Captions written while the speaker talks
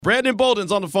Brandon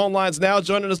Bolden's on the phone lines now,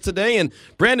 joining us today. And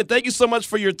Brandon, thank you so much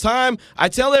for your time. I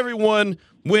tell everyone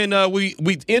when we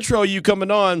intro you coming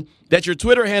on that your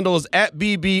Twitter handle is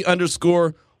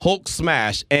 @BB_Hulk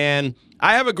Smash. And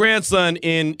I have a grandson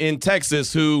in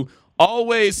Texas who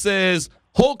always says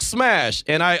Hulk Smash.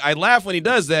 And I laugh when he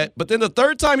does that. But then the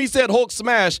third time he said Hulk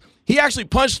Smash, he actually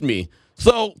punched me.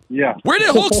 So Yeah. where did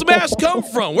Hulk Smash come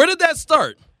from? Where did that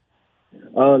start?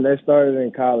 That started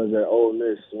in college at Ole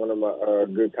Miss. One of my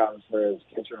good college friends,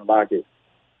 Kentrell Lockett.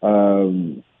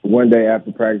 One day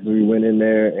after practice, we went in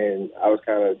there, and I was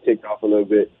kind of ticked off a little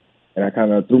bit, and I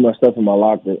kind of threw my stuff in my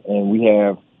locker. And we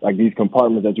have like these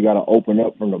compartments that you got to open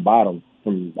up from the bottom,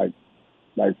 from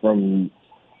from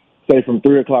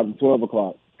 3 o'clock to 12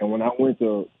 o'clock. And when I went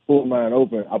to pull mine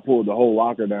open, I pulled the whole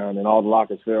locker down, and all the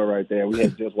lockers fell right there. We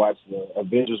had just watched the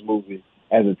Avengers movie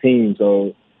as a team,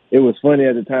 so it was funny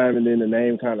at the time, and then the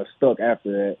name kind of stuck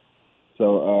after that.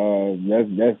 So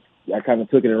I kind of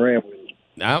took it and ran with it.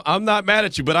 I'm not mad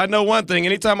at you, but I know one thing.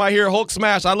 Anytime I hear Hulk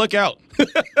Smash, I look out.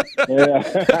 Yeah.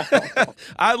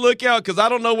 I look out because I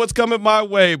don't know what's coming my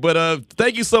way. But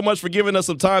thank you so much for giving us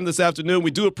some time this afternoon.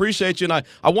 We do appreciate you. And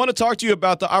I want to talk to you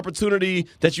about the opportunity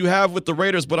that you have with the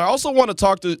Raiders, but I also want to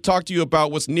talk to you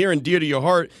about what's near and dear to your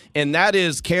heart, and that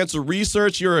is cancer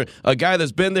research. You're a guy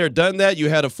that's been there, done that. You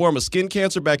had a form of skin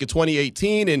cancer back in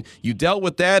 2018, and you dealt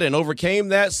with that and overcame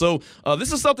that. So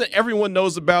this is something everyone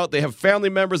knows about. They have family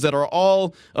members that are all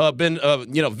been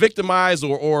victimized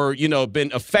or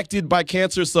been affected by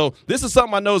cancer. So this is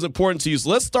something I know is important to you. So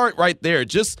let's start right there.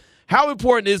 Just how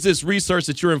important is this research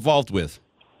that you're involved with?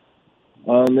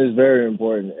 It's very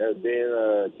important. Being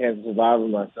a cancer survivor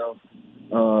myself,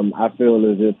 I feel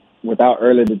as if without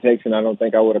early detection, I don't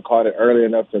think I would have caught it early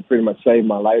enough to pretty much save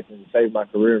my life and save my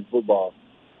career in football.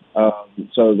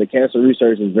 So the cancer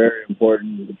research is very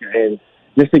important, and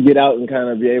just to get out and kind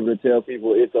of be able to tell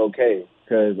people it's okay.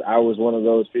 Because I was one of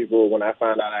those people, when I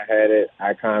found out I had it,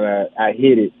 I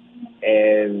hid it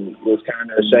and was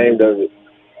kind of ashamed of it.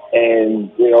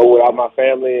 And, without my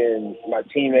family and my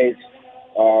teammates,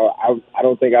 I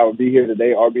don't think I would be here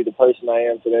today or be the person I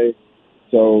am today.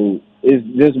 So it's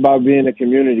just about being a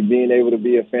community, being able to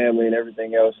be a family and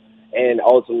everything else. And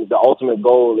the ultimate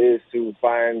goal is to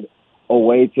find a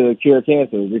way to cure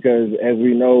cancer, because as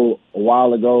we know a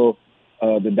while ago,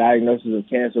 the diagnosis of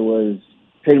cancer was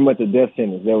pretty much a death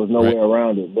sentence. There was no way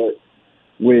around it. But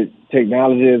with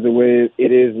technology as the way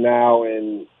it is now,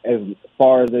 and as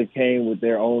far as they came with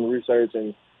their own research,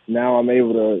 and now I'm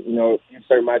able to,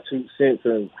 insert my 2 cents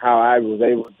of how I was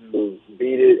able to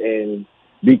beat it and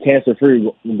be cancer-free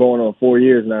going on 4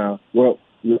 years now. Well,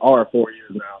 we are 4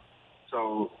 years now.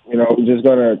 So, we're just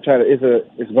going to try to,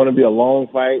 it's going to be a long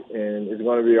fight, and it's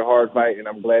going to be a hard fight, and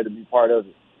I'm glad to be part of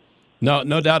it.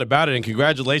 No doubt about it, and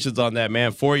congratulations on that,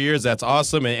 man. 4 years, that's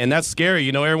awesome, and that's scary.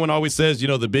 Everyone always says,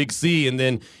 the big C, and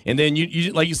then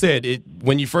you like you said,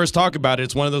 when you first talk about it,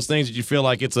 it's one of those things that you feel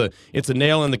like it's a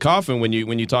nail in the coffin when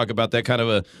you talk about that kind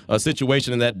of a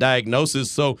situation and that diagnosis.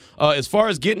 So, as far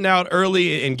as getting out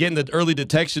early and getting the early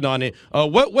detection on it,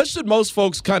 what should most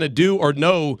folks kind of do or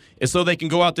know so they can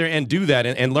go out there and do that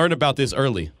and learn about this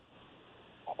early?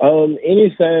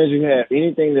 Any signs you have,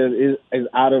 anything that is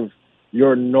out of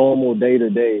your normal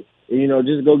day-to-day,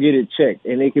 just go get it checked.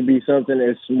 And it could be something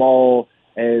as small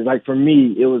as, like for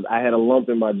me, I had a lump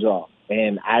in my jaw.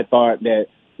 And I thought that,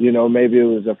 maybe it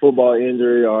was a football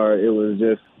injury or it was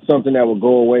just something that would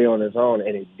go away on its own,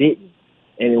 and it didn't.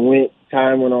 And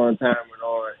time went on,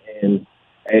 and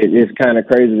it's kind of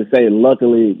crazy to say.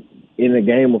 Luckily, in the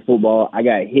game of football, I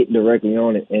got hit directly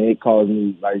on it, and it caused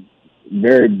me, like,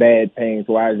 very bad pain.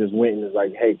 So I just went and was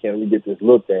like, hey, can we get this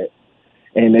looked at?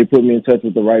 And they put me in touch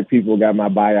with the right people, got my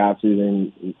biopsies,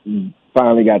 and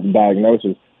finally got the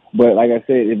diagnosis. But like I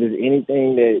said, if there's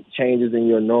anything that changes in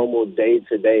your normal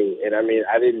day-to-day, and I mean,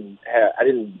 I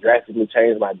didn't drastically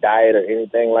change my diet or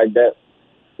anything like that.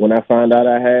 When I found out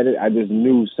I had it, I just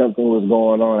knew something was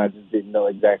going on. I just didn't know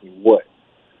exactly what.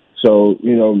 So,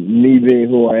 me being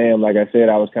who I am, like I said,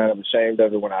 I was kind of ashamed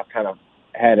of it when I kind of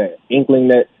had an inkling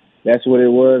that that's what it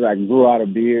was. I grew out a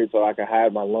beard so I could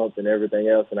hide my lump and everything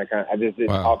else, and I just didn't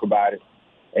talk about it.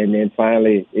 And then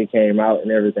finally it came out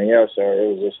and everything else. So it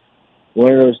was just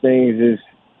one of those things is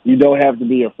you don't have to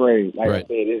be afraid. Like I said,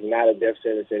 it's not a death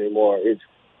sentence anymore. It's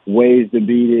ways to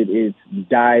beat it. It's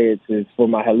diets. It's for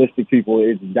my holistic people.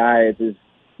 It's diets.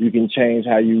 You can change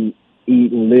how you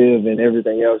eat and live and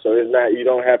everything else. So it's not, you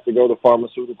don't have to go the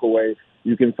pharmaceutical way.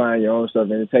 You can find your own stuff,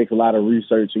 and it takes a lot of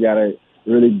research. You got to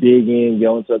really dig in,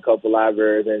 go into a couple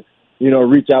libraries, and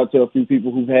reach out to a few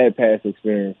people who've had past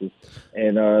experiences.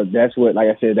 And that's what, like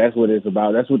I said, that's what it's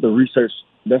about. That's what the research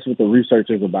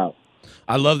is about.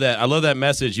 I love that. I love that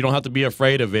message. You don't have to be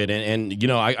afraid of it. And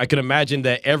I can imagine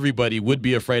that everybody would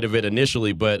be afraid of it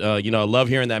initially. But, I love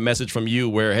hearing that message from you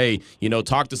where, hey,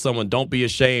 talk to someone. Don't be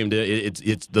ashamed.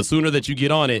 It's the sooner that you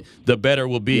get on it, the better it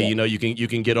will be. Yeah. You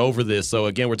can get over this. So,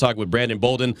 again, we're talking with Brandon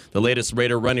Bolden, the latest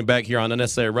Raider running back here on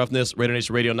Unnecessary Roughness, Raider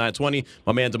Nation Radio 920.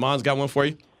 My man Damon's got one for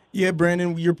you. Yeah,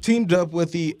 Brandon, you're teamed up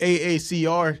with the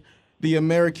AACR, the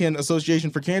American Association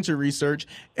for Cancer Research.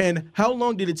 And how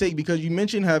long did it take? Because you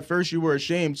mentioned how at first you were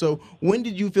ashamed. So when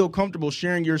did you feel comfortable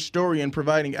sharing your story and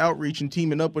providing outreach and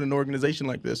teaming up with an organization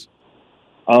like this?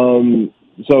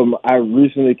 So I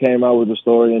recently came out with a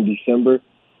story in December.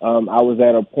 I was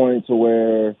at a point to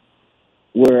where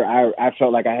I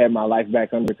felt like I had my life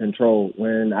back under control.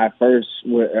 When I first,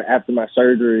 after my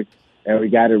surgery and we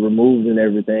got it removed and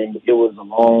everything, it was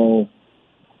along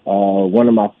one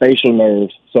of my facial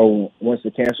nerves. So once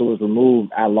the cancer was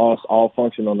removed, I lost all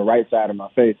function on the right side of my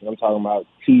face. And I'm talking about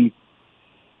teeth,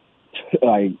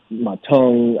 like my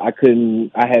tongue.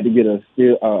 I had to get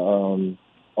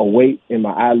a weight in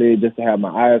my eyelid just to have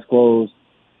my eyes closed.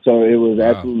 So it was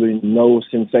absolutely no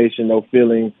sensation, no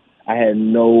feeling. I had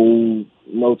no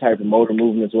type of motor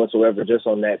movements whatsoever, just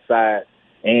on that side.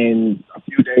 And a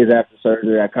few days after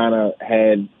surgery, I kind of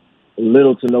had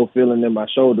little to no feeling in my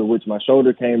shoulder, which my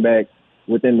shoulder came back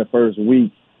within the first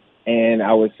week. And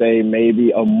I would say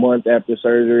maybe a month after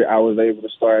surgery, I was able to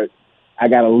start. I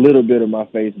got a little bit of my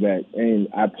face back. And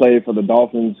I played for the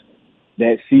Dolphins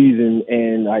that season,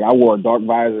 and like I wore a dark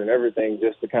visor and everything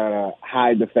just to kind of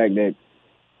hide the fact that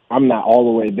I'm not all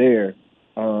the way there.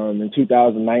 In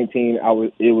 2019,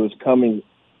 it was coming.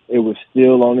 It was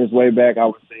still on its way back. I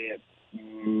would say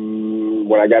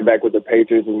when I got back with the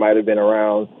Patriots, it might have been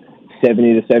around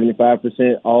 70 to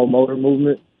 75% all motor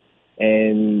movement.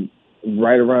 And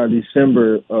right around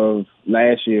December of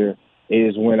last year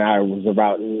is when I was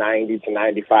about 90 to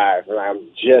 95. And I'm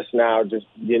just now just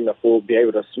getting be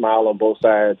able to smile on both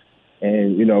sides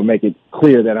and, make it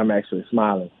clear that I'm actually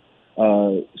smiling.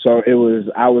 So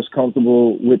I was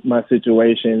comfortable with my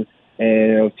situation,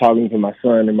 and I was talking to my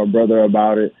son and my brother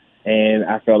about it. And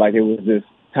I felt like it was just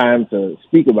time to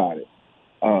speak about it.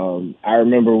 I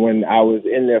remember when I was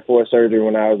in there for surgery,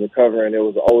 when I was recovering, there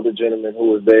was an older gentleman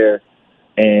who was there.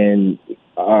 And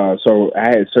so I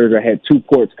had surgery. I had 2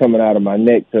 ports coming out of my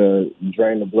neck to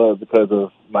drain the blood because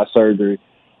of my surgery.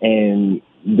 And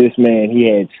this man, he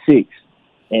had 6.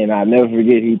 And I'll never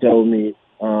forget, he told me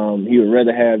he would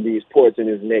rather have these ports in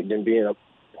his neck than being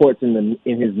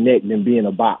in his neck than being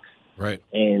a box. Right.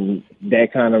 And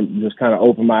that kind of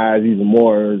opened my eyes even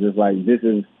more. It was just like, this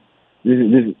is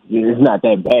not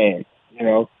that bad,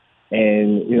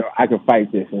 and, I could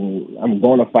fight this, and I'm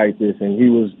going to fight this. And he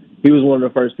was one of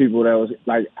the first people that was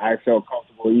like, I felt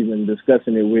comfortable even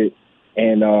discussing it with.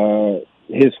 And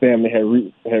his family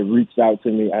had reached out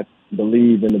to me, I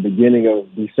believe, in the beginning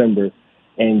of December,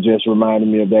 and just reminded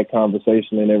me of that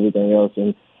conversation and everything else.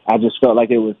 And I just felt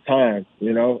like it was time,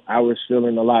 I was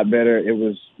feeling a lot better. It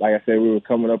was, like I said, we were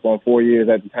coming up on 4 years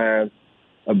at the time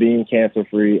of being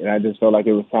cancer-free, and I just felt like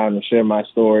it was time to share my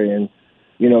story and,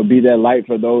 be that light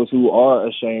for those who are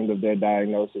ashamed of their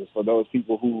diagnosis, for those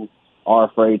people who are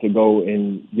afraid to go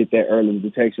and get that early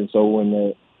detection. So when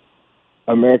the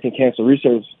American Cancer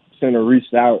Research Center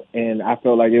reached out, and I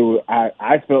felt like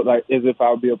I felt like as if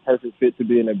I would be a perfect fit to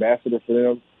be an ambassador for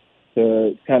them,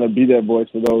 to kind of be that voice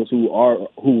for those who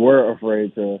were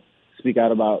afraid to speak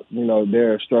out about,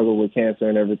 their struggle with cancer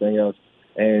and everything else.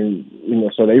 And,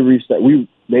 so they reached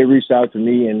out to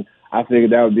me, and I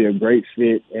figured that would be a great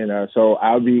fit. And so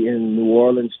I'll be in New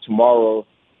Orleans tomorrow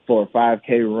for a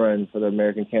 5K run for the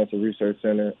American Cancer Research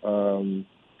Center.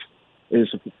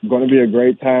 It's going to be a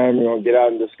great time. We're going to get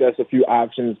out and discuss a few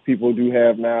options people do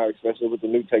have now, especially with the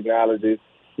new technologies.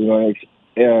 We're going to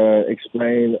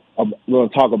we're going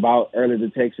to talk about early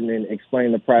detection and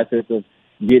explain the process of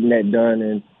getting that done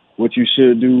and what you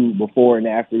should do before and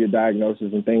after your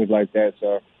diagnosis and things like that.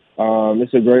 So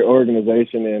it's a great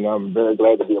organization, and I'm very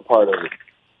glad to be a part of it.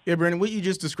 Yeah, Brandon, what you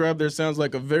just described there sounds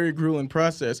like a very grueling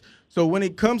process. So when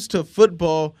it comes to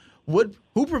football,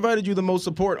 who provided you the most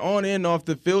support on and off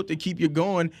the field to keep you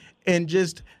going, and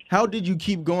just how did you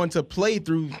keep going to play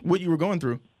through what you were going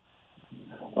through?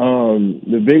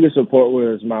 The biggest support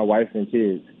was my wife and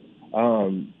kids.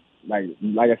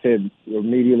 Like I said,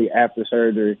 immediately after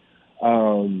surgery,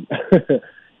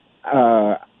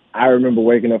 I remember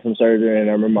waking up from surgery, and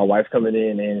I remember my wife coming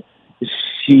in, and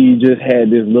she just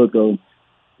had this look of,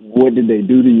 what did they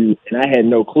do to you? And I had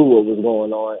no clue what was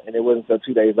going on. And it wasn't until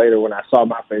 2 days later when I saw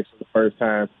my face for the first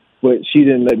time. But she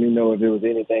didn't let me know if there was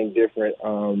anything different.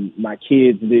 My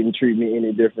kids didn't treat me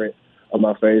any different on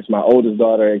my face. My oldest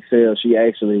daughter, Excel, she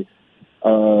actually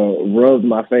rubbed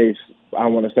my face, I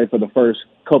want to say, for the first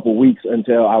couple weeks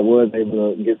until I was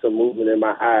able to get some movement in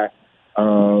my eye.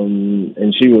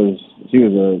 And she was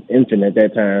an infant at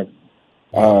that time.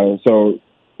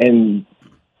 And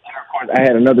of course, I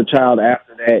had another child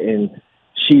after that, and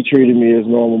she treated me as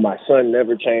normal. My son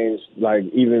never changed. Like,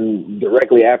 even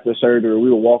directly after surgery, we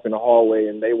were walking the hallway,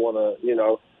 and they want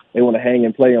to hang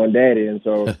and play on daddy. And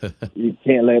so you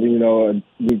can't let you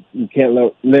can't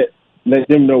let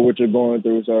them know what you're going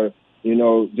through. So,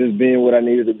 just being what I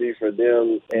needed to be for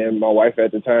them and my wife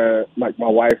at the time, like my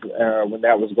wife when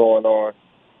that was going on,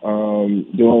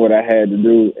 doing what I had to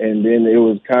do. And then it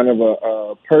was kind of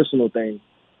a personal thing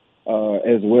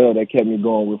as well that kept me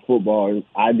going with football.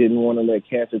 I didn't want to let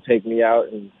cancer take me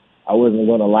out, and I wasn't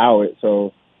going to allow it.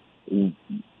 So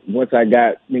once I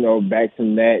got, back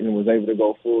from that and was able to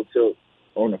go full tilt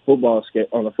on the football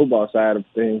side of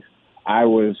things, I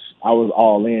was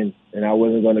all in, and I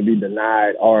wasn't going to be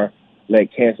denied or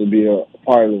let cancer be a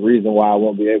part of the reason why I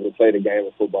won't be able to play the game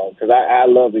of football. Because I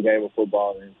love the game of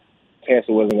football, and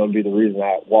cancer wasn't going to be the reason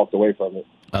I walked away from it.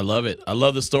 I love it. I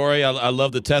love the story. I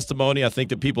love the testimony. I think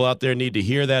that people out there need to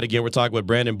hear that. Again, we're talking with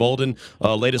Brandon Bolden,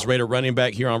 latest Raider running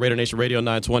back here on Raider Nation Radio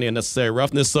 920 Unnecessary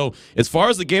Roughness. So as far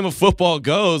as the game of football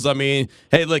goes, I mean,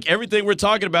 hey, look, everything we're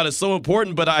talking about is so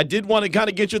important, but I did want to kind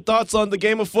of get your thoughts on the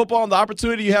game of football and the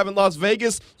opportunity you have in Las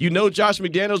Vegas. You know Josh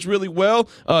McDaniels really well.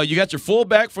 You got your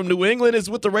fullback from New England is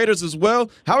with the Raiders as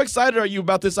well. How excited are you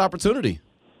about this opportunity?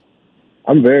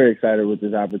 I'm very excited with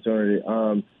this opportunity.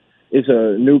 It's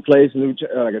a new place,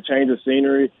 like a change of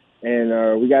scenery,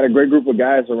 and we got a great group of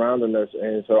guys surrounding us.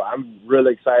 And so I'm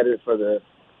really excited for the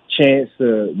chance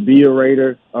to be a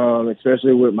Raider,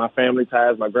 especially with my family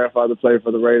ties. My grandfather played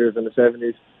for the Raiders in the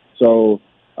 70s. So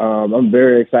I'm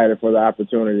very excited for the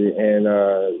opportunity. And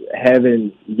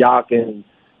having Yak and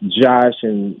Josh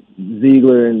and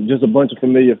Ziegler and just a bunch of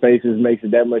familiar faces makes it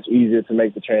that much easier to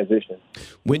make the transition.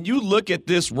 When you look at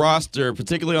this roster,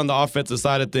 particularly on the offensive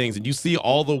side of things, and you see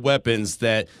all the weapons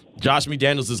that Josh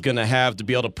McDaniels is going to have to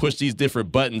be able to push these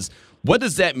different buttons, what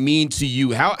does that mean to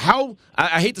you? How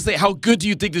I hate to say how good do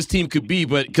you think this team could be,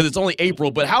 but because it's only April,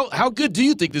 but how good do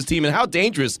you think this team and how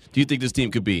dangerous do you think this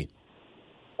team could be?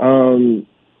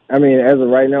 I mean, as of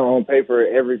right now, on paper,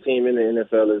 every team in the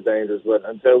NFL is dangerous. But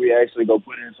until we actually go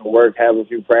put in some work, have a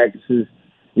few practices,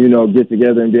 get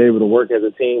together and be able to work as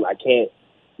a team, I can't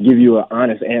give you an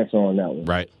honest answer on that one.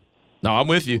 Right. No, I'm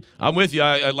with you.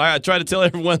 I try to tell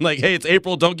everyone, like, hey, it's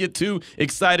April. Don't get too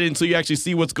excited until you actually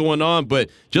see what's going on. But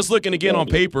just looking again on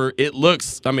paper, it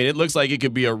looks like it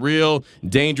could be a real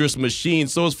dangerous machine.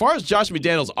 So as far as Josh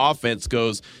McDaniels' offense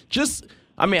goes,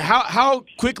 how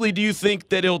quickly do you think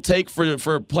that it'll take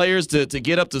for players to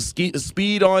get up to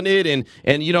speed on it, and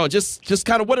just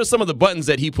kind of what are some of the buttons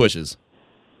that he pushes?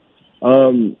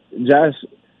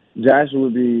 Josh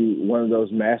would be one of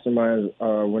those masterminds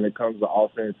when it comes to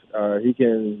offense. He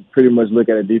can pretty much look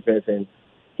at a defense and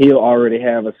he'll already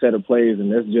have a set of plays,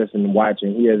 and that's just in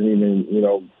watching. He hasn't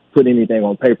even put anything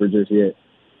on paper just yet.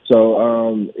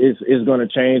 So it's going to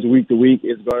change week to week.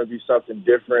 It's going to be something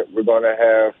different. We're going to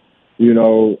have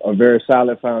a very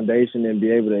solid foundation and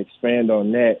be able to expand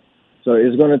on that. So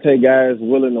it's going to take guys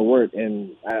willing to work,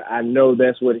 and I know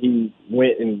that's what he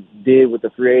went and did with the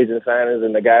free agent signings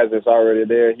and the guys that's already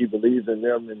there. He believes in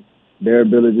them and their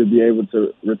ability to be able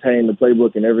to retain the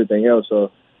playbook and everything else.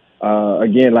 So,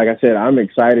 again, like I said, I'm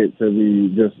excited to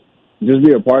be just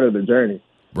be a part of the journey.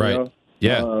 Right.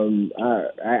 Yeah.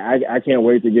 I can't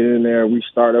wait to get in there. We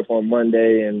start up on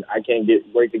Monday, and I can't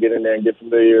wait to get in there and get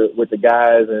familiar with the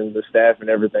guys and the staff and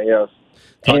everything else.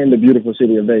 And the beautiful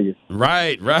city of Vegas.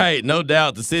 Right. No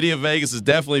doubt. The city of Vegas is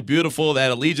definitely beautiful.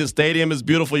 That Allegiant Stadium is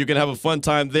beautiful. You're going to have a fun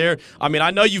time there. I mean,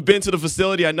 I know you've been to the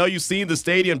facility. I know you've seen the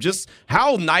stadium. Just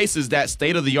how nice is that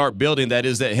state-of-the-art building that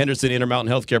is at Henderson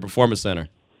Intermountain Healthcare Performance Center?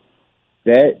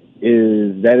 That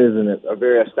is a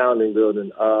very astounding building.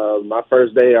 My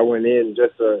first day, I went in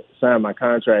just to sign my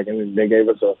contract, and they gave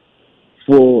us a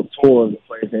full tour of the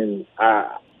place. And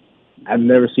I've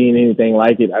never seen anything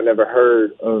like it. I never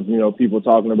heard of people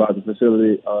talking about the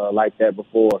facility like that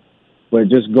before. But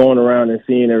just going around and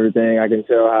seeing everything, I can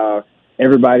tell how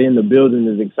everybody in the building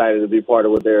is excited to be part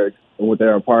of what they're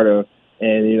a part of,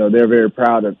 and they're very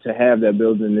proud to have that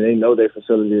building, and they know their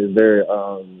facility is very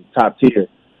top tier.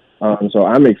 So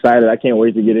I'm excited. I can't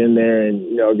wait to get in there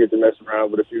and get to mess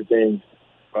around with a few things.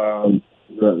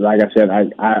 Like I said,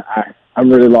 I'm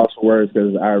really lost for words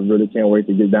because I really can't wait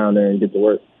to get down there and get to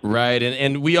work. Right,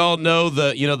 and we all know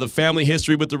the family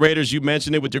history with the Raiders. You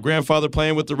mentioned it with your grandfather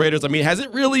playing with the Raiders. I mean, has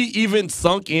it really even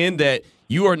sunk in that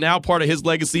you are now part of his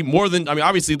legacy more than, I mean,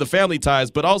 obviously the family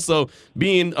ties, but also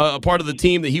being a part of the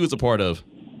team that he was a part of?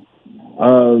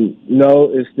 No,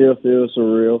 it still feels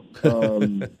surreal.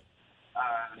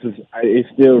 It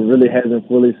still really hasn't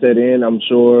fully set in. I'm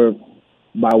sure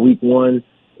by week one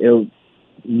it'll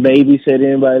maybe set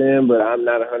in by then, but I'm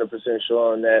not 100%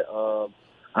 sure on that.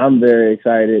 I'm very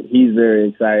excited. He's very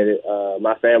excited.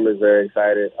 My family's very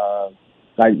excited.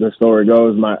 Like the story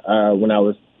goes, when I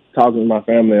was talking to my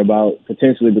family about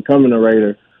potentially becoming a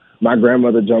Raider, my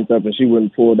grandmother jumped up and she went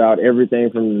and pulled out everything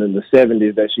from the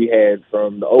 70s that she had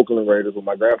from the Oakland Raiders when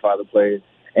my grandfather played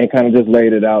and kind of just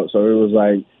laid it out. So it was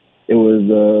like, it was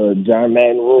the John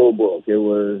Madden rule book. It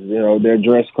was, their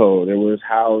dress code. It was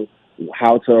how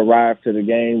to arrive to the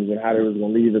games and how they was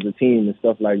going to leave as a team and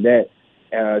stuff like that.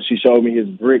 She showed me his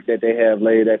brick that they have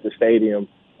laid at the stadium.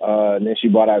 And then she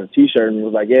brought out a T-shirt and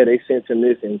was like, yeah, they sent him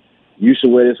this and you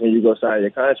should wear this when you go sign your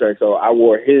contract. So I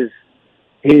wore his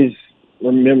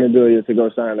memorabilia to go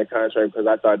sign the contract because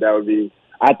I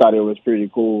thought it was pretty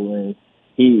cool. And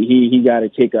he got a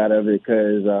kick out of it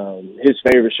because his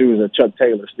favorite shoes are Chuck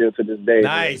Taylor still to this day.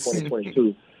 Nice.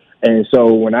 2022. And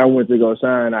so when I went to go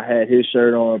sign, I had his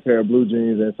shirt on, a pair of blue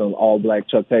jeans, and some all-black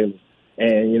Chuck Taylors.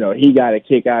 And, he got a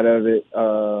kick out of it.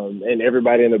 And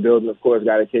everybody in the building, of course,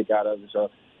 got a kick out of it. So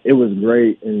it was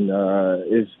great. And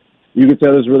you could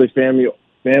tell it's really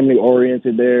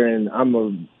family-oriented there. And I'm a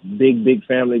big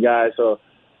family guy. So,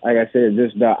 like I said,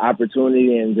 just the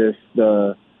opportunity and just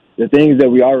the things that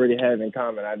we already have in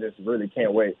common, I just really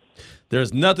can't wait.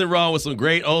 There's nothing wrong with some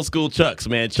great old school Chucks,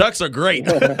 man. Chucks are great.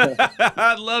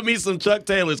 I love me some Chuck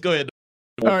Taylors. Go ahead.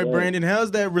 All right, Brandon, how's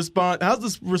the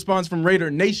response from Raider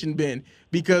Nation been?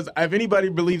 Because if anybody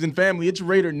believes in family, it's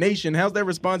Raider Nation. How's that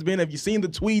response been? Have you seen the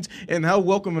tweets, and how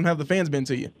welcome have the fans been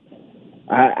to you?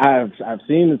 I've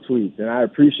seen the tweets, and I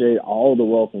appreciate all the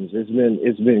welcomes. It's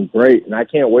been great, and I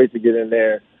can't wait to get in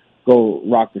there, go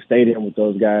rock the stadium with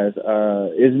those guys.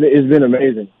 It's been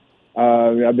amazing.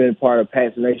 I've been part of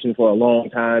Pats Nation for a long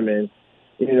time, and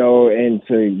and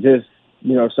to just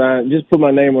just put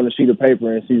my name on a sheet of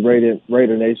paper and see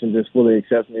Raider Nation just fully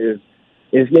accept me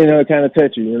it's kind of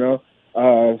touchy,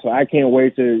 So I can't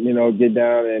wait to get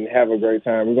down and have a great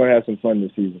time. We're gonna have some fun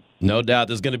this season. No doubt,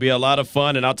 there's going to be a lot of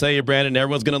fun, and I'll tell you, Brandon,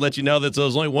 everyone's going to let you know that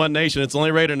there's only one nation. It's only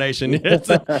Raider Nation.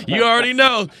 You already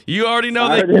know. You already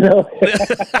know.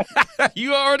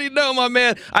 You already know, my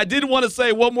man. I did want to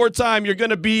say one more time, you're going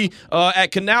to be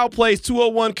at Canal Place,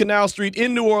 201 Canal Street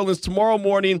in New Orleans tomorrow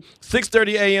morning.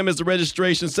 6:30 a.m. is the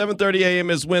registration. 7:30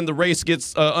 a.m. is when the race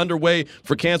gets underway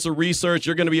for cancer research.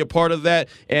 You're going to be a part of that.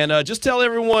 And just tell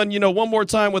everyone, one more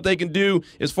time what they can do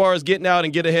as far as getting out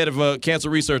and get ahead of cancer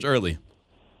research early.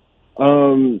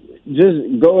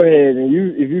 Just go ahead and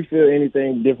if you feel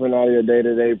anything different out of your day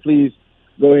to day, please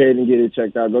go ahead and get it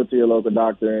checked out. Go to your local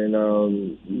doctor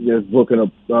and just get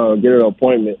an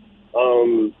appointment.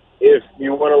 If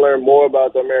you want to learn more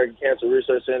about the American Cancer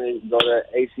Research Center, go to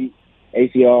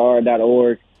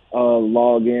acrr.org.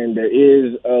 Log in. There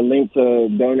is a link to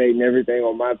donate and everything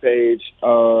on my page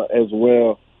as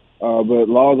well. But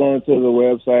log on to the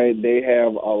website. They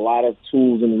have a lot of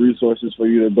tools and resources for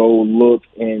you to go look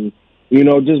and,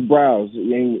 just browse.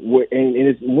 And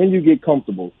it's when you get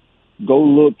comfortable, go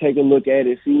look, take a look at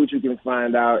it, see what you can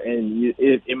find out. And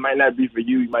it might not be for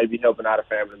you. You might be helping out a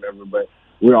family member, but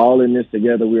we're all in this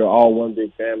together. We are all one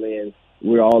big family, and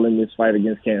we're all in this fight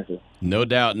against cancer. No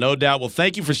doubt, no doubt. Well,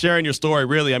 thank you for sharing your story,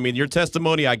 really. I mean, your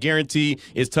testimony, I guarantee,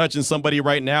 is touching somebody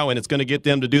right now, and it's going to get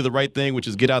them to do the right thing, which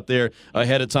is get out there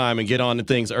ahead of time and get on to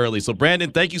things early. So,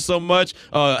 Brandon, thank you so much.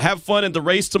 Have fun in the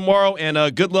race tomorrow,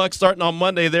 and good luck starting on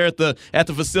Monday there at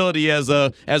the facility as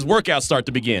workouts start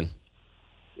to begin.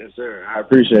 Yes, sir. I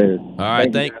appreciate it. All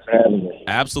right, thank you for having me.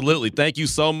 Absolutely. Thank you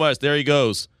so much. There he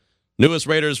goes. Newest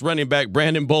Raiders running back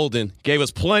Brandon Bolden gave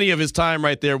us plenty of his time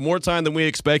right there, more time than we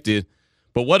expected.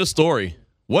 But what a story.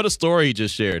 What a story he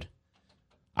just shared.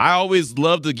 I always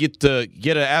love to get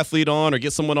an athlete on or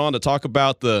get someone on to talk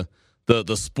about the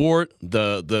sport,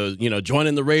 the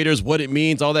joining the Raiders, what it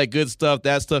means, all that good stuff,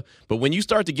 that stuff. But when you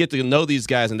start to get to know these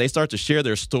guys and they start to share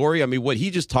their story, I mean, what he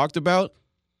just talked about,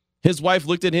 his wife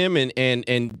looked at him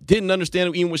and didn't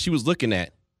understand even what she was looking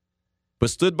at, but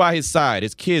stood by his side.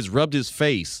 His kids rubbed his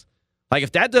face. Like,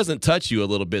 if that doesn't touch you a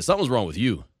little bit, something's wrong with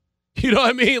you. You know what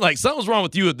I mean? Like, something's wrong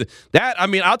with you.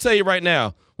 I'll tell you right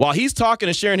now, while he's talking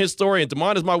and sharing his story, and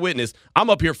Damon is my witness, I'm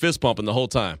up here fist pumping the whole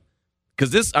time.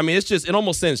 Because it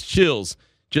almost sends chills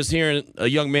just hearing a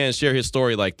young man share his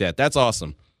story like that. That's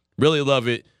awesome. Really love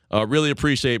it. Really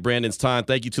appreciate Brandon's time.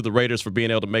 Thank you to the Raiders for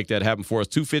being able to make that happen for us.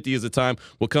 2:50 is the time.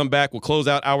 We'll come back. We'll close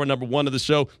out hour number 1 of the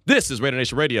show. This is Raider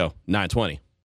Nation Radio 920.